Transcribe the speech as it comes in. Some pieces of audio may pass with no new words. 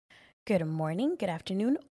good morning, good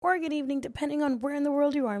afternoon, or good evening, depending on where in the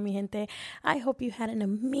world you are, mi gente. I hope you had an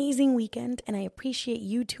amazing weekend, and I appreciate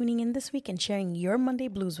you tuning in this week and sharing your Monday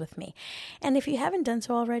blues with me. And if you haven't done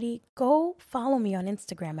so already, go follow me on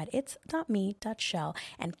Instagram at its.me.shell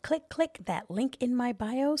and click that link in my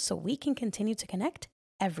bio so we can continue to connect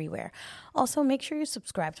everywhere. Also, make sure you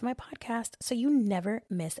subscribe to my podcast so you never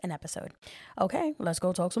miss an episode. Okay, let's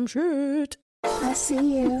go talk some shit. I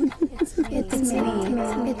see you. It's me. It's me.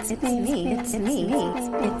 It's me. It's me.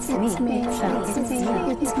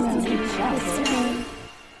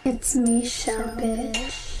 It's me, Shell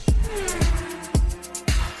Bitch.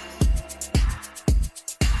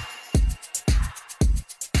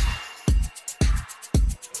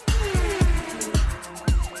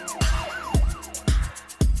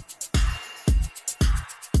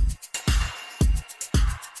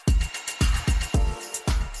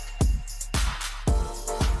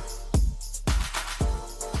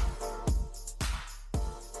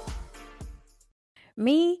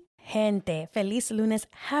 Mi gente, feliz lunes,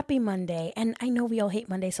 happy Monday. And I know we all hate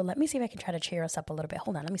Monday, so let me see if I can try to cheer us up a little bit.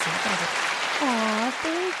 Hold on, let me see. Aw,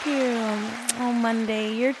 thank you. Oh,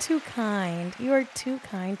 Monday, you're too kind. You are too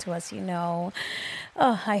kind to us, you know.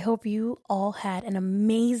 I hope you all had an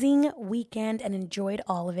amazing weekend and enjoyed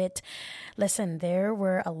all of it. Listen, there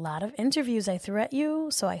were a lot of interviews I threw at you,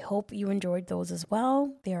 so I hope you enjoyed those as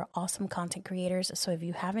well. They are awesome content creators, so if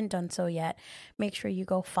you haven't done so yet, make sure you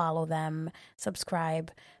go follow them,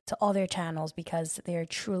 subscribe to all their channels because they're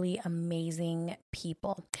truly amazing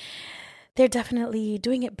people. They're definitely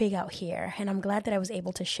doing it big out here, and I'm glad that I was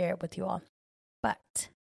able to share it with you all. But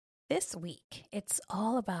this week, it's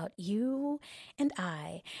all about you and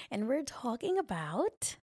I, and we're talking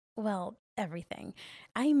about, well, everything.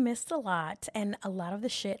 I missed a lot, and a lot of the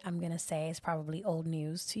shit I'm going to say is probably old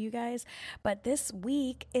news to you guys, but this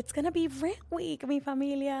week, it's going to be rant week, mi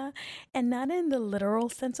familia, and not in the literal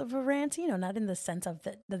sense of a rant, you know, not in the sense of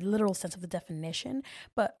the literal sense of the definition,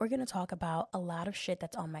 but we're going to talk about a lot of shit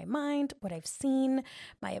that's on my mind, what I've seen,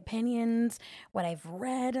 my opinions, what I've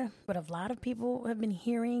read, what a lot of people have been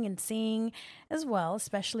hearing and seeing as well,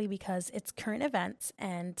 especially because it's current events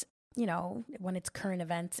and you know, when it's current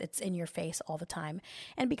events, it's in your face all the time.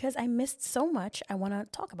 And because I missed so much, I want to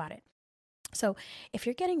talk about it. So if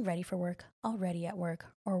you're getting ready for work, already at work,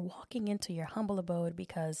 or walking into your humble abode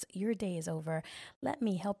because your day is over, let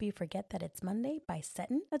me help you forget that it's Monday by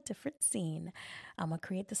setting a different scene. I'm going to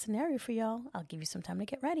create the scenario for y'all. I'll give you some time to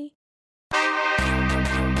get ready.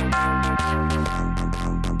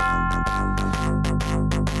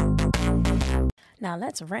 Now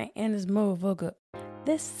let's rant in this motherfucker.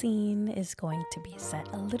 This scene is going to be set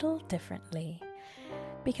a little differently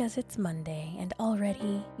because it's Monday and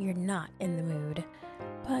already you're not in the mood,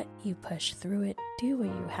 but you push through it, do what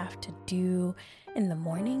you have to do in the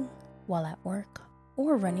morning while at work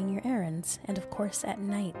or running your errands, and of course at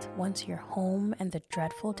night once you're home and the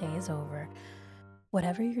dreadful day is over.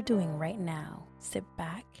 Whatever you're doing right now, sit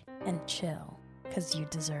back and chill because you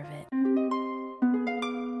deserve it.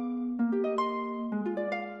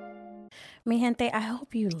 Mi gente, I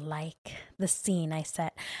hope you like the scene I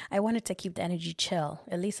set. I wanted to keep the energy chill,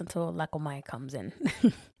 at least until La Comay comes in.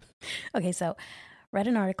 Okay, so read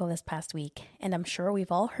an article this past week, and I'm sure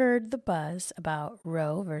we've all heard the buzz about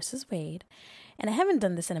Roe versus Wade. And I haven't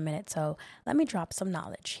done this in a minute, so let me drop some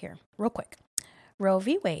knowledge here real quick. Roe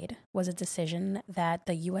v. Wade was a decision that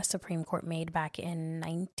the U.S. Supreme Court made back in the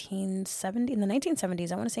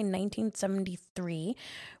 1970s, I want to say 1973,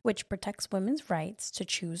 which protects women's rights to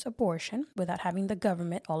choose abortion without having the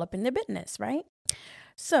government all up in their business, right?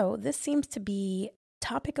 So this seems to be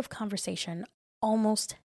topic of conversation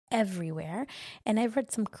almost everywhere, and I've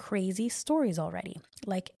read some crazy stories already,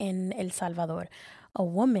 like in El Salvador. A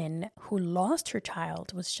woman who lost her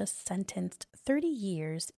child was just sentenced 30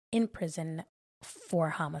 years in prison for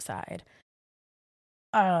homicide.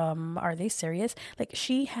 Are they serious? Like,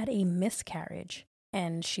 she had a miscarriage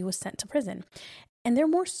and she was sent to prison. And there are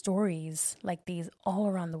more stories like these all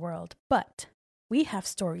around the world, but we have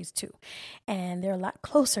stories too. And they're a lot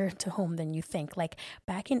closer to home than you think. Like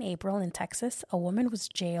back in April in Texas, a woman was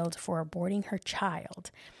jailed for aborting her child.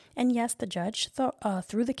 And yes, the judge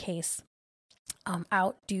threw the case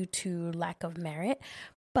out due to lack of merit,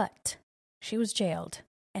 but she was jailed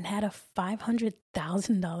and had a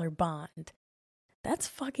 $500,000 bond. That's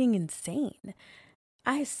fucking insane.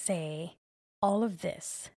 I say all of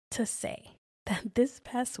this to say that this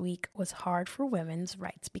past week was hard for women's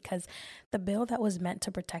rights because the bill that was meant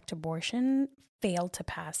to protect abortion failed to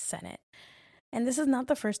pass Senate. And this is not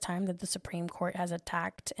the first time that the Supreme Court has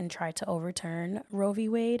attacked and tried to overturn Roe v.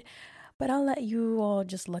 Wade, but I'll let you all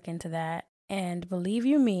just look into that. And believe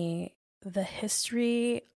you me, the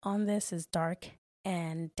history on this is dark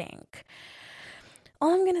and dank.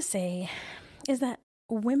 All I'm going to say is that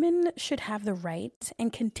women should have the right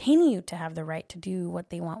and continue to have the right to do what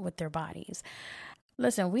they want with their bodies.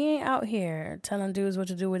 Listen, we ain't out here telling dudes what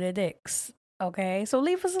to do with their dicks, okay? So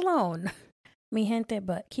leave us alone. Mi gente,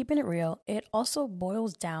 but keeping it real, it also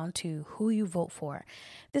boils down to who you vote for.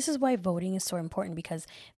 This is why voting is so important, because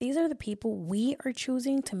these are the people we are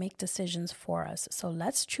choosing to make decisions for us. So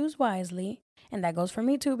let's choose wisely. And that goes for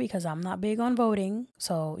me too, because I'm not big on voting.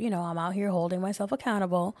 So, I'm out here holding myself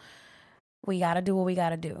accountable. We got to do what we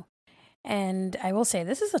got to do. And I will say,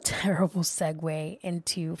 this is a terrible segue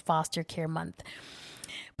into foster care month,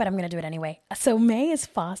 but I'm going to do it anyway. So May is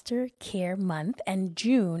foster care month and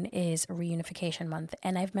June is reunification month.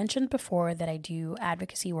 And I've mentioned before that I do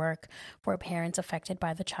advocacy work for parents affected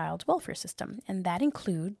by the child welfare system, and that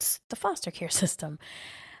includes the foster care system.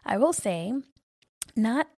 I will say,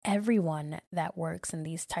 not everyone that works in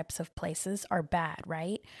these types of places are bad,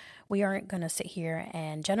 right? We aren't going to sit here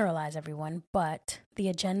and generalize everyone, but the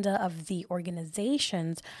agenda of the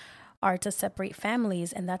organizations are to separate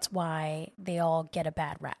families, and that's why they all get a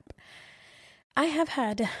bad rap. I have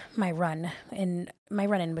had my run-in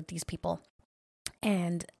with these people,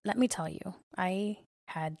 and let me tell you, I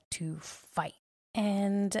had to fight.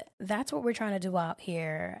 And that's what we're trying to do out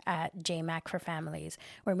here at JMAC for Families.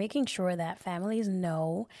 We're making sure that families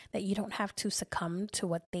know that you don't have to succumb to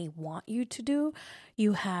what they want you to do.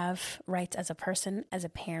 You have rights as a person, as a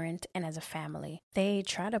parent, and as a family. They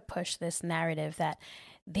try to push this narrative that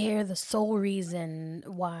they're the sole reason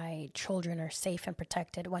why children are safe and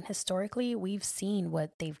protected, when historically we've seen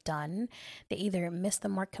what they've done. They either miss the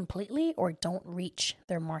mark completely or don't reach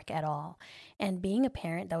their mark at all. And being a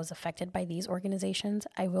parent that was affected by these organizations,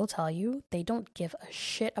 I will tell you, they don't give a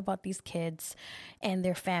shit about these kids and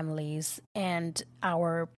their families and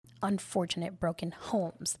our unfortunate broken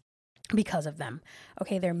homes because of them.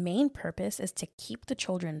 Okay, their main purpose is to keep the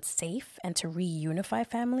children safe and to reunify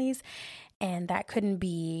families, and that couldn't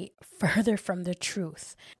be further from the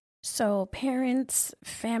truth. So parents,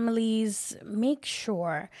 families, make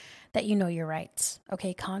sure that you know your rights.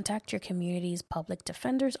 Okay, contact your community's public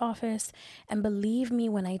defender's office, and believe me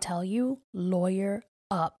when I tell you, lawyer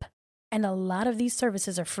up. And a lot of these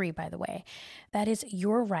services are free, by the way. That is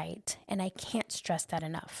your right, and I can't stress that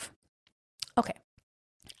enough. Okay,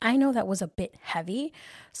 I know that was a bit heavy,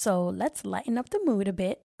 so let's lighten up the mood a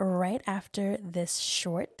bit right after this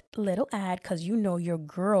short little ad, because your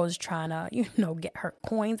girl is trying to, get her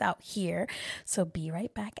coins out here. So be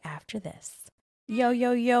right back after this.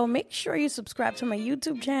 Yo, make sure you subscribe to my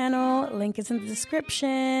YouTube channel. Link is in the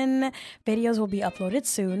description. Videos will be uploaded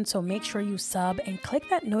soon, so make sure you sub and click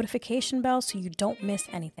that notification bell so you don't miss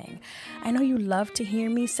anything. I know you love to hear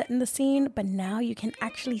me setting the scene, but now you can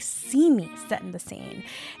actually see me setting the scene.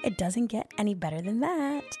 It doesn't get any better than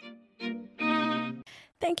that.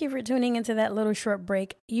 Thank you for tuning into that little short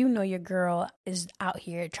break. Your girl is out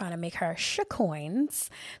here trying to make her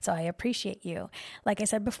coins, so I appreciate you. Like I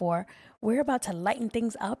said before, we're about to lighten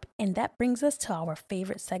things up, and that brings us to our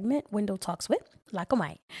favorite segment, Window Talks with La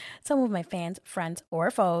Comay. Some of my fans, friends,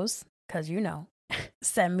 or foes, because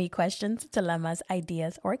send me questions, dilemmas,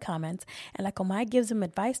 ideas, or comments, and La Comay gives them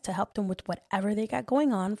advice to help them with whatever they got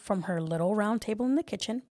going on from her little round table in the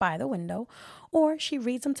kitchen by the window, or she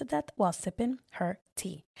reads them to death while sipping her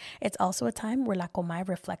tea. It's also a time where La Comay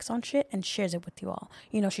reflects on shit and shares it with you all.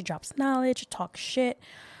 She drops knowledge, talks shit,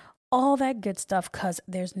 all that good stuff, because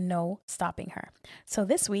there's no stopping her. So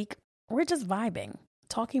this week, we're just vibing,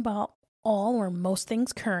 talking about all or most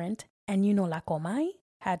things current, and La Comay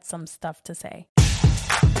had some stuff to say.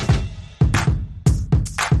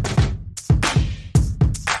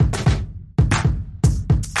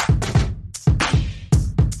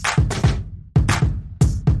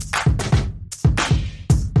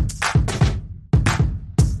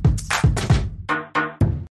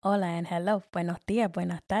 Hola and hello, buenos días,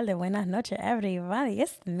 buenas tardes, buenas noches, everybody.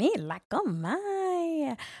 It's me, La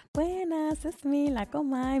Comay. Buenas, it's me, La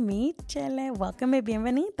Comay, mi chele. Welcome and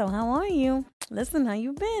bienvenido. How are you? Listen, how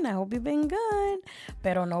you been? I hope you've been good.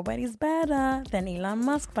 Pero nobody's better than Elon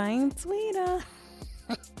Musk buying Twitter.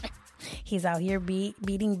 He's out here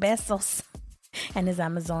beating Bezos and his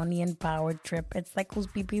Amazonian power trip. It's like whose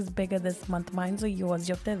pee is bigger this month, mine's or yours.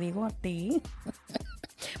 Yo te digo a ti.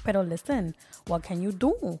 Pero listen, what can you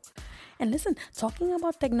do? And listen, talking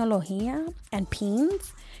about tecnología and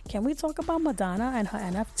pins, can we talk about Madonna and her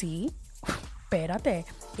NFT? Espérate,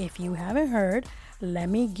 if you haven't heard, let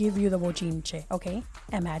me give you the bochinche, okay?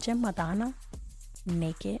 Imagine Madonna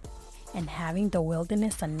naked and having the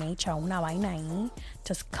wilderness and nature, una vaina ahí,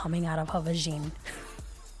 just coming out of her vagina.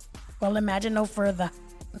 Well, imagine no further.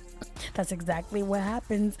 That's exactly what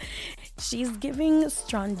happens. She's giving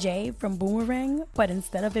Strange from Boomerang, but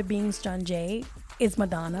instead of it being Strange, it's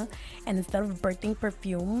Madonna. And instead of birthing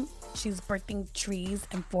perfume, she's birthing trees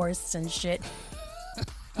and forests and shit.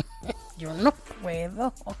 Yo no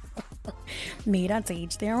puedo. Mira, to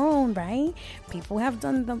each their own, right? People have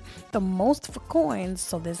done the most for coins,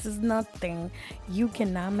 so this is nothing. You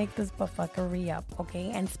cannot make this buffackery up,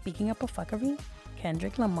 okay? And speaking of buffackery,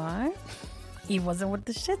 Kendrick Lamar, he wasn't with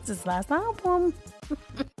the shits his last album.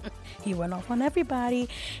 He went off on everybody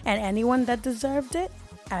and anyone that deserved it,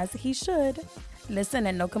 as he should. Listen,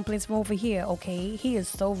 and no complaints from over here, okay? He is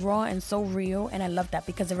so raw and so real, and I love that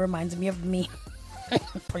because it reminds me of me.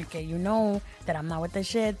 Porque you know that I'm not with the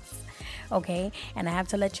shits, okay? And I have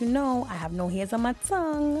to let you know, I have no hairs on my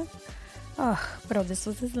tongue. But this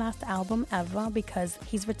was his last album ever because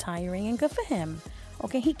he's retiring, and good for him.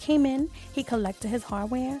 Okay, he came in, he collected his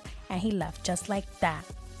hardware, and he left just like that.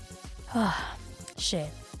 Shit,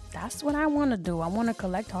 that's what I want to do. I want to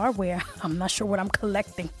collect hardware. I'm not sure what I'm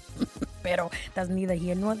collecting. Pero that's neither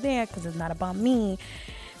here nor there because it's not about me.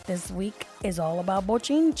 This week is all about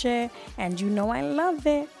bochinche, and you know I love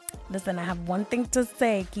it. Listen, I have one thing to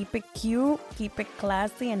say. Keep it cute, keep it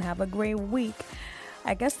classy, and have a great week.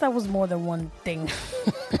 I guess that was more than one thing.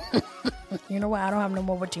 You know what? I don't have no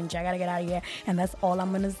more bochinche. I gotta get out of here. And that's all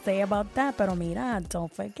I'm gonna say about that. Pero mira,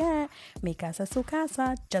 don't forget, mi casa es su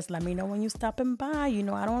casa. Just let me know when you're stopping by. You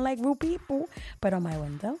know I don't like rude people. But my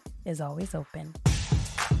window is always open.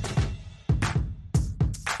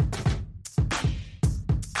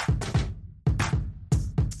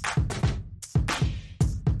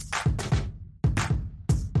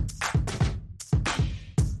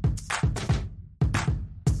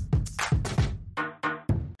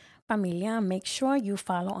 Familia, make sure you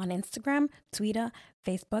follow on Instagram, Twitter,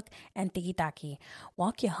 Facebook, and TikTok.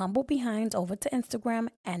 Walk your humble behinds over to Instagram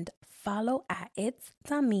and follow at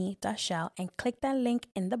itsdami.shell and click that link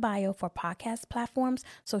in the bio for podcast platforms,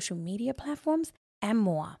 social media platforms, and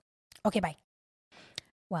more. Okay, bye.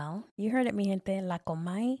 Well, you heard it, mi gente. La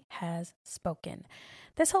Comay has spoken.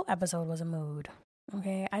 This whole episode was a mood.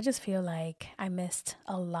 Okay, I just feel like I missed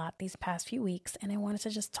a lot these past few weeks and I wanted to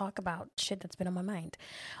just talk about shit that's been on my mind.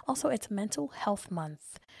 Also, it's Mental Health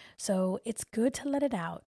Month, so it's good to let it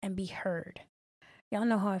out and be heard. Y'all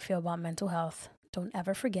know how I feel about mental health. Don't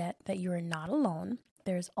ever forget that you are not alone.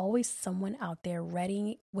 There's always someone out there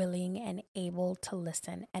ready, willing, and able to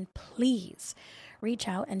listen. And please reach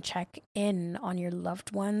out and check in on your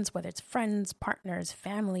loved ones, whether it's friends, partners,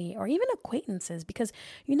 family, or even acquaintances, because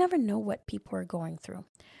you never know what people are going through.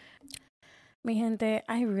 Mi gente,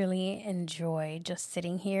 I really enjoy just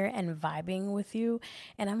sitting here and vibing with you.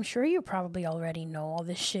 And I'm sure you probably already know all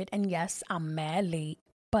this shit. And yes, I'm mad late.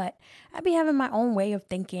 But I be having my own way of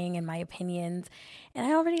thinking and my opinions, and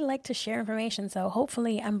I already like to share information, so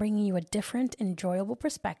hopefully I'm bringing you a different, enjoyable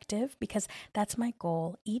perspective because that's my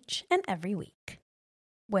goal each and every week.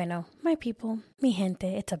 Bueno, my people, mi gente,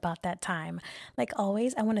 it's about that time. Like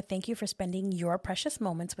always, I want to thank you for spending your precious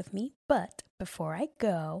moments with me, but before I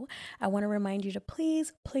go, I want to remind you to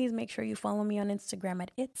please make sure you follow me on Instagram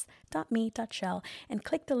at its.me.shell and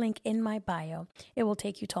click the link in my bio. It will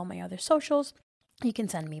take you to all my other socials. You can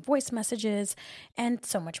send me voice messages and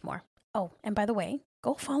so much more. Oh, and by the way,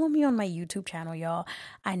 go follow me on my YouTube channel, y'all.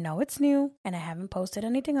 I know it's new and I haven't posted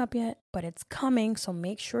anything up yet, but it's coming, so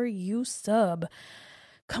make sure you sub.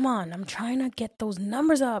 Come on, I'm trying to get those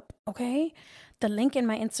numbers up, okay? The link in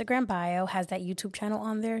my Instagram bio has that YouTube channel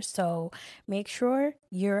on there, so make sure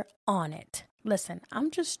you're on it. Listen,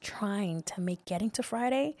 I'm just trying to make getting to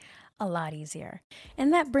Friday a lot easier.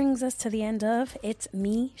 And that brings us to the end of It's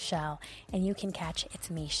Me, Shell. And you can catch It's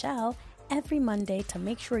Me, Shell every Monday to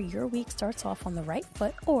make sure your week starts off on the right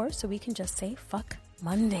foot, or so we can just say fuck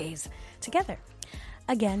Mondays together.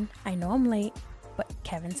 Again, I know I'm late, but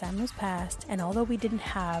Kevin Samuels passed, and although we didn't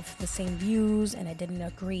have the same views and I didn't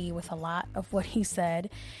agree with a lot of what he said,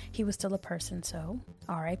 he was still a person, so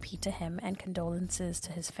RIP to him and condolences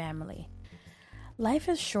to his family. Life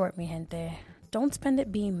is short, mi gente. Don't spend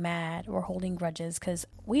it being mad or holding grudges because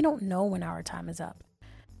we don't know when our time is up.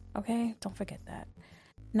 Okay? Don't forget that.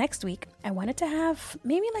 Next week, I wanted to have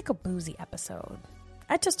maybe like a boozy episode.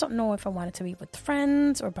 I just don't know if I want it to be with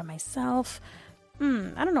friends or by myself.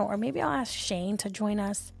 I don't know. Or maybe I'll ask Shane to join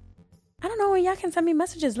us. I don't know. Y'all can send me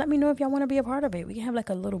messages. Let me know if y'all want to be a part of it. We can have like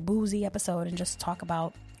a little boozy episode and just talk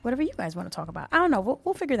about whatever you guys want to talk about. I don't know.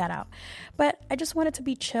 We'll figure that out. But I just want it to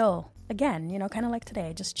be chill. Again, you know, kind of like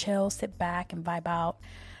today. Just chill, sit back and vibe out.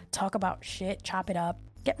 Talk about shit, chop it up.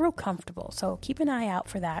 Get real comfortable. So keep an eye out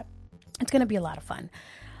for that. It's going to be a lot of fun.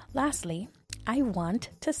 Lastly, I want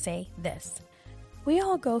to say this. We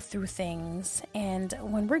all go through things, and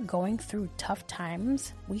when we're going through tough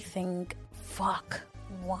times, we think, fuck,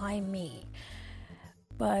 why me?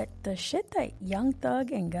 But the shit that Young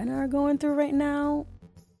Thug and Gunna are going through right now,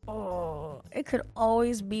 oh, it could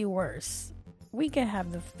always be worse. We can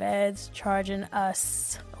have the feds charging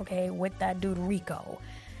us, okay, with that dude Rico.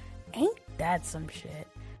 Ain't that some shit?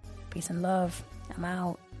 Peace and love. I'm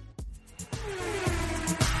out.